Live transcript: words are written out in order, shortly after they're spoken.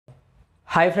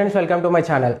Hi friends, welcome to my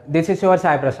channel. This is your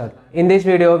Sai Prasad. In this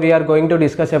video, we are going to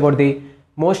discuss about the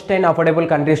most 10 affordable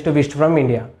countries to visit from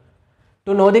India.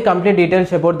 To know the complete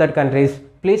details about that countries,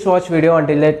 please watch video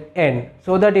until the end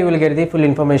so that you will get the full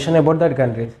information about that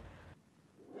countries.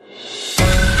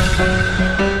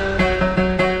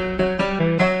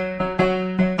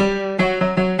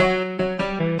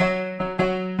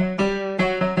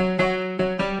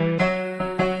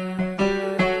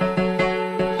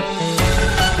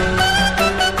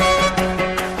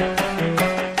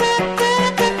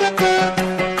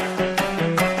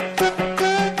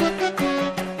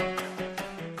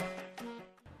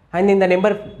 And in the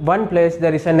number 1 place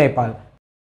there is a Nepal.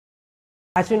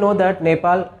 As you know that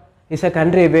Nepal is a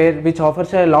country which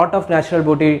offers a lot of natural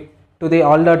beauty to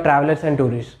all the travelers and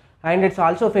tourists, and it's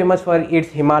also famous for its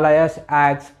Himalayas,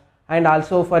 Alps, and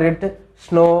also for its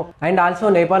snow. And also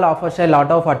Nepal offers a lot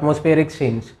of atmospheric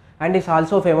scenes, and is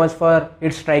also famous for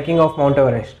its trekking of Mount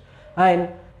Everest. And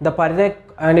the per day,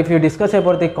 and if you discuss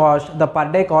about the cost, the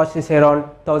per day cost is around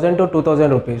 1000 to 2000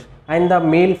 rupees, and the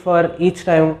meal for each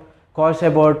time costs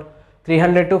about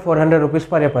 300 to 400 rupees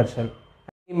per person.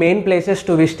 The main places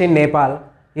to visit in Nepal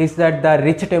is that the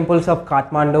rich temples of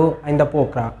Kathmandu and the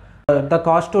Pokhara. The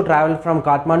cost to travel from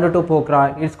Kathmandu to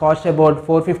Pokhara is cost about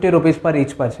 450 rupees per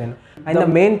each person. And the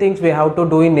main things we have to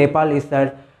do in Nepal is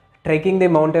that trekking the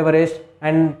Mount Everest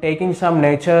and taking some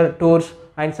nature tours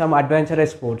and some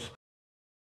adventurous sports.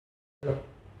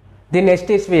 The next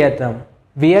is Vietnam.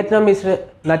 Vietnam is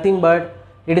nothing but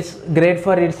it is great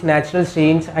for its natural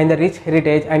scenes and the rich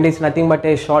heritage, and is nothing but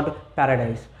a short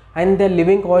paradise. And the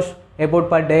living cost about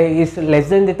per day is less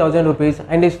than the 1000 rupees,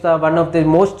 and is one of the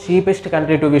most cheapest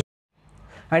country to visit.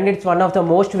 And it's one of the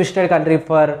most visited country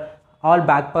for all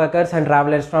backpackers and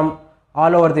travelers from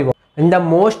all over the world. And the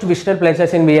most visited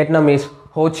places in Vietnam is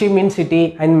Ho Chi Minh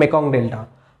City and Mekong Delta.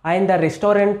 And the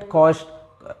restaurant cost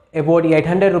about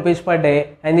 800 rupees per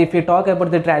day, and if you talk about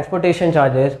the transportation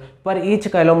charges, per each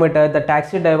kilometer the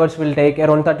taxi drivers will take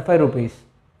around 35 rupees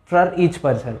for each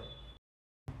person.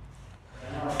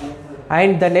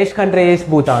 And the next country is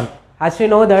Bhutan. As we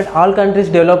know that all countries'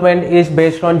 development is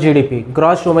based on GDP,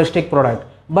 gross domestic product,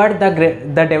 but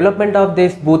the development of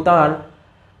this Bhutan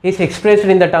is expressed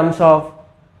in the terms of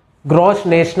gross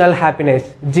national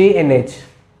happiness, GNH.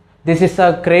 This is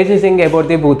a crazy thing about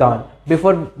the Bhutan.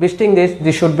 Before visiting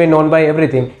this should be known by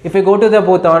everything. If you go to the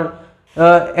Bhutan,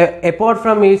 apart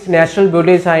from its natural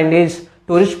beauties and its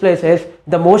tourist places,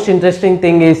 the most interesting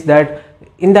thing is that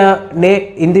in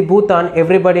the Bhutan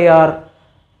everybody are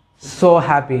so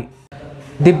happy.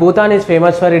 The Bhutan is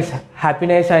famous for its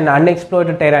happiness and unexplored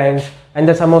terrains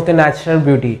and some of the natural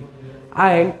beauty.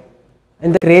 And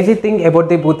the crazy thing about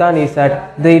the Bhutan is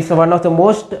that it's one of the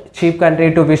most cheap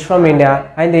country to visit from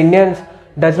India, and the Indians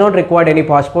does not require any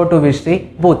passport to visit the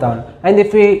Bhutan. And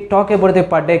if we talk about the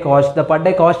per day cost, the per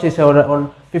day cost is around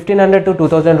 1500 to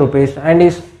 2000 rupees, and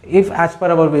is, if as per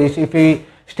our wish, if we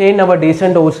stay in our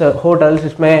decent hotels,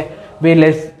 it may be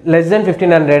less than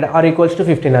 1500 or equals to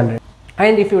 1500.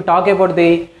 And if you talk about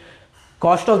the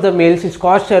cost of the meals, it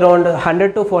costs around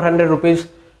 100 to 400 rupees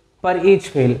per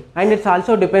each meal, and it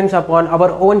also depends upon our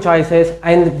own choices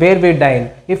and where we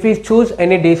dine. If we choose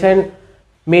any decent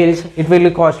meals, it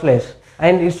will cost less,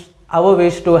 and it's our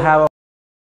wish to have.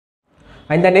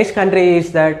 And the next country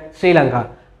is that Sri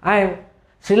Lanka. And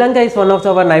Sri Lanka is one of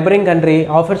our neighboring country,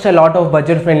 offers a lot of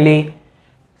budget friendly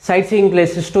sightseeing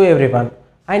places to everyone,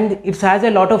 and it has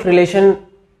a lot of connection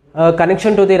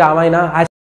to the Ramayana. As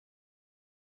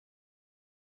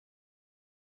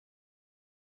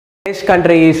next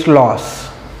country is Laos.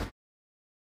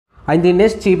 And the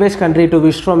next cheapest country to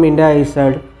visit from India is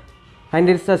that, and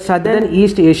it's a southern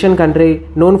East Asian country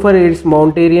known for its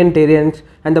mountain terrains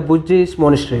and the Buddhist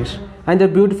monasteries, and the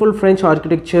beautiful French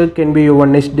architecture can be your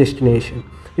next destination.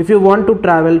 If you want to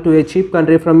travel to a cheap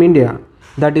country from India,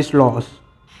 that is Laos.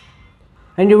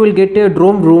 And you will get a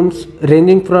dorm rooms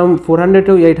ranging from 400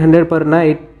 to 800 per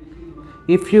night.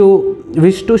 If you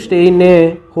wish to stay in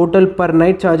a hotel, per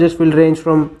night charges will range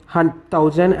from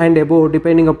 1000 and above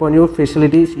depending upon your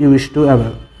facilities you wish to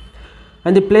avail.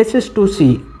 And the places to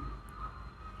see.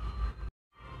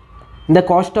 The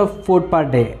cost of food per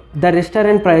day. The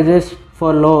restaurant prices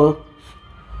for Laos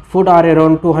food are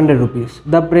around 200 rupees.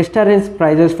 The restaurant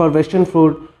prices for western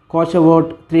food cost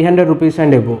about 300 rupees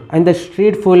and above. And the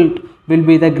street food will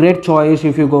be the great choice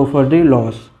if you go for the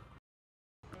Laos.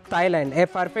 Thailand, a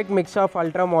perfect mix of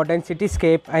ultra-modern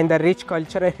cityscape and the rich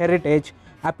cultural heritage,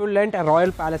 opulent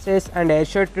royal palaces and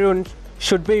ancient ruins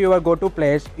should be your go-to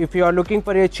place if you are looking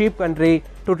for a cheap country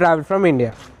to travel from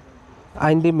India.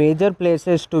 And the major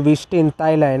places to visit in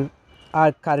Thailand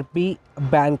are Krabi,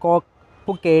 Bangkok,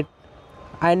 Phuket,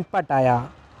 and Pattaya.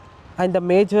 And the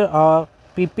major are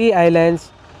Phi Phi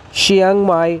Islands, Chiang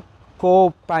Mai,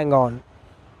 Koh Phangan.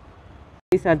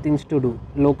 These are things to do: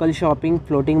 local shopping,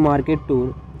 floating market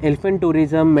tour, elephant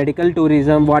tourism, medical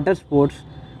tourism, water sports,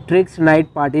 tricks,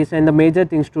 night parties, and the major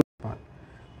things to do.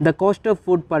 The cost of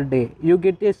food per day: you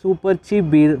get a super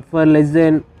cheap beer for less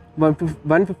than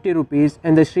 150 rupees,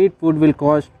 and the street food will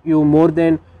cost you more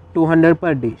than 200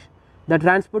 per dish. The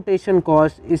transportation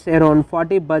cost is around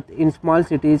 40 baht in small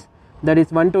cities, that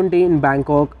is 120 in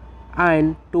Bangkok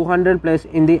and 200 plus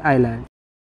in the island.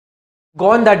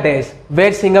 Gone the days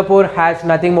where Singapore has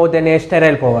nothing more than a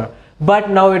sterile power, but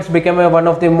now it's become one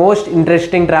of the most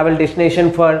interesting travel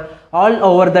destination for all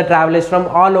over the travelers from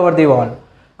all over the world.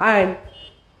 And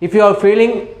if you are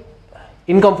feeling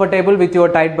uncomfortable with your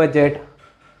tight budget,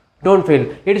 don't feel.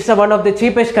 It is one of the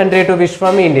cheapest country to visit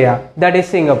from India, that is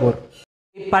Singapore.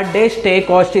 Per day stay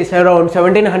cost is around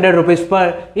 1700 rupees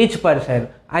per each person,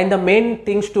 and the main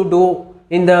things to do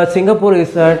in the Singapore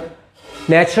is that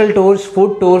natural tours,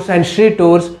 food tours and street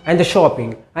tours and the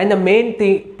shopping. And the main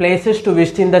places to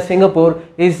visit in the Singapore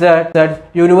is that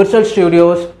Universal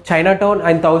Studios, Chinatown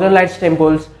and Thousand Lights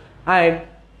temples and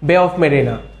Bay of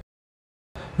Marina.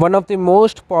 One of the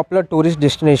most popular tourist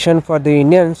destination for the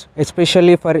Indians,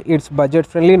 especially for its budget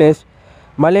friendliness,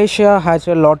 Malaysia has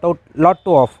a lot to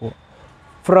offer.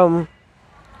 From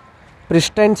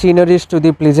pristine sceneries to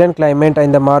the pleasant climate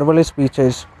and the marvelous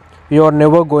beaches, you are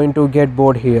never going to get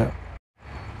bored here.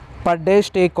 Per day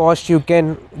stay cost, you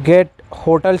can get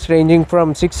hotels ranging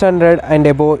from 600 and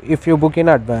above if you book in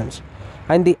advance.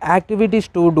 And the activities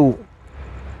to do: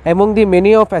 among the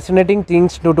many of fascinating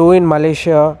things to do in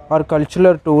Malaysia are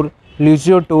cultural tour,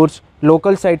 leisure tours,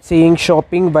 local sightseeing,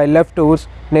 shopping, wildlife tours,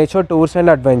 nature tours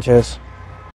and adventures.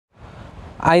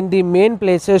 And the main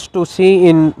places to see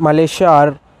in Malaysia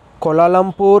are Kuala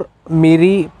Lumpur,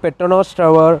 Miri, Petronas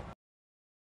Tower.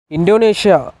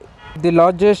 Indonesia, the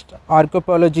largest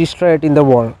archaeology site in the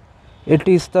world. It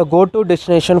is the go-to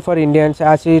destination for Indians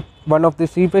as it one of the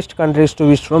cheapest countries to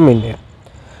visit from India.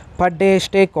 Per day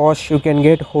stay cost, you can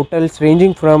get hotels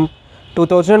ranging from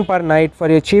 2000 per night. For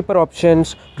a cheaper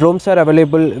options, rooms are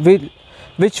available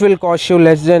which will cost you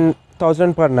less than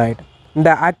 1000 per night.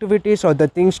 The activities or the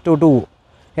things to do: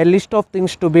 a list of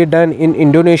things to be done in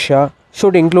Indonesia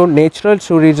should include natural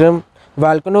tourism,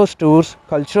 volcanoes tours,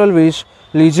 cultural visits,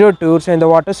 leisure tours and the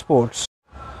water sports.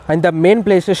 And the main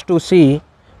places to see: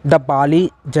 the Bali,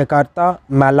 Jakarta,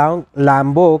 Malang,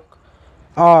 Lombok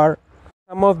are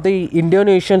some of the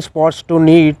Indonesian spots to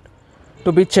need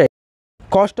to be checked.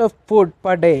 Cost of food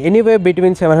per day anywhere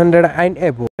between 700 and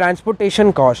above.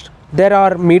 Transportation cost: there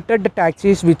are metered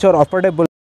taxis which are affordable.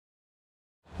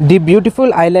 The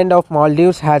beautiful island of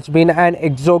Maldives has been an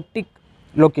exotic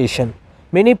location.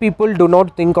 Many people do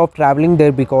not think of traveling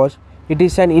there because it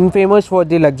is an infamous for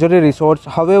the luxury resorts.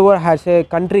 However, as a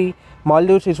country,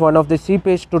 Maldives is one of the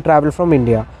cheapest to travel from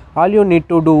India. All you need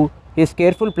to do is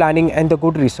careful planning and the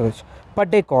good research. Per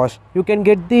day cost: you can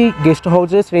get the guest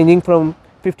houses ranging from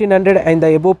 1500 and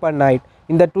the above per night.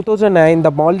 In the 2009, the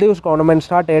Maldives government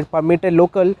started permitted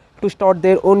local to start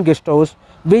their own guest house,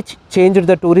 which changed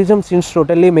the tourism scene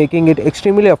totally, making it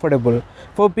extremely affordable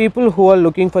for people who are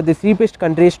looking for the cheapest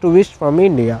countries to visit from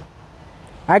India.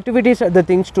 Activities are the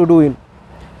things to do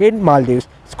in Maldives: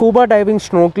 scuba diving,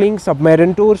 snorkeling,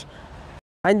 submarine tours.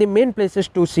 And the main places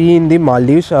to see in the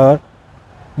Maldives are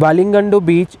Valingandu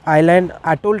Beach Island,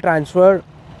 Atoll Transfer,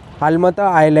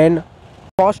 Almata Island.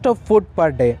 Cost of food per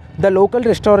day: the local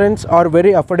restaurants are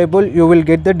very affordable. You will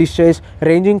get the dishes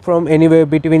ranging from anywhere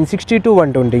between 60 to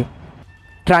 120.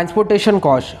 Transportation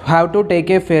cost: have to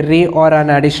take a ferry or an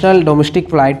additional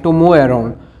domestic flight to move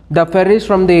around. The ferries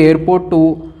from the airport to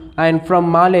and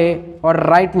from Malé are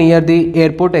right near the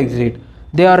airport exit.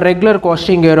 They are regular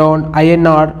costing around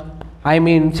INR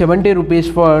 70 rupees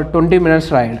for 20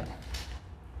 minutes ride.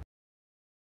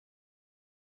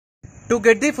 To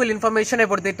get the full information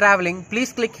about the traveling,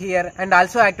 please click here and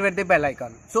also activate the bell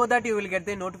icon so that you will get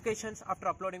the notifications after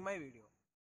uploading my video.